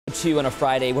2 on a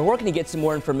Friday. We're working to get some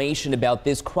more information about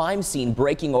this crime scene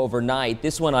breaking overnight.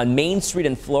 This one on Main Street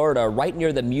in Florida, right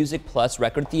near the Music Plus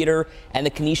Record Theater and the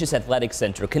Canisius Athletic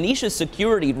Center. Canisius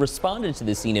security responded to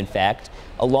the scene, in fact,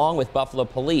 along with Buffalo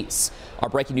police. Our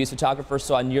breaking news photographer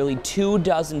saw nearly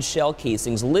 24 shell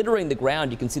casings littering the ground.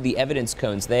 You can see the evidence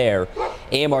cones there.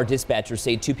 AMR dispatchers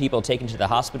say 2 people taken to the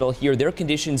hospital here. Their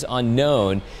conditions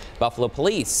unknown. Buffalo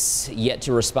police yet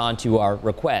to respond to our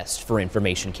request for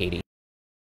information, Katie.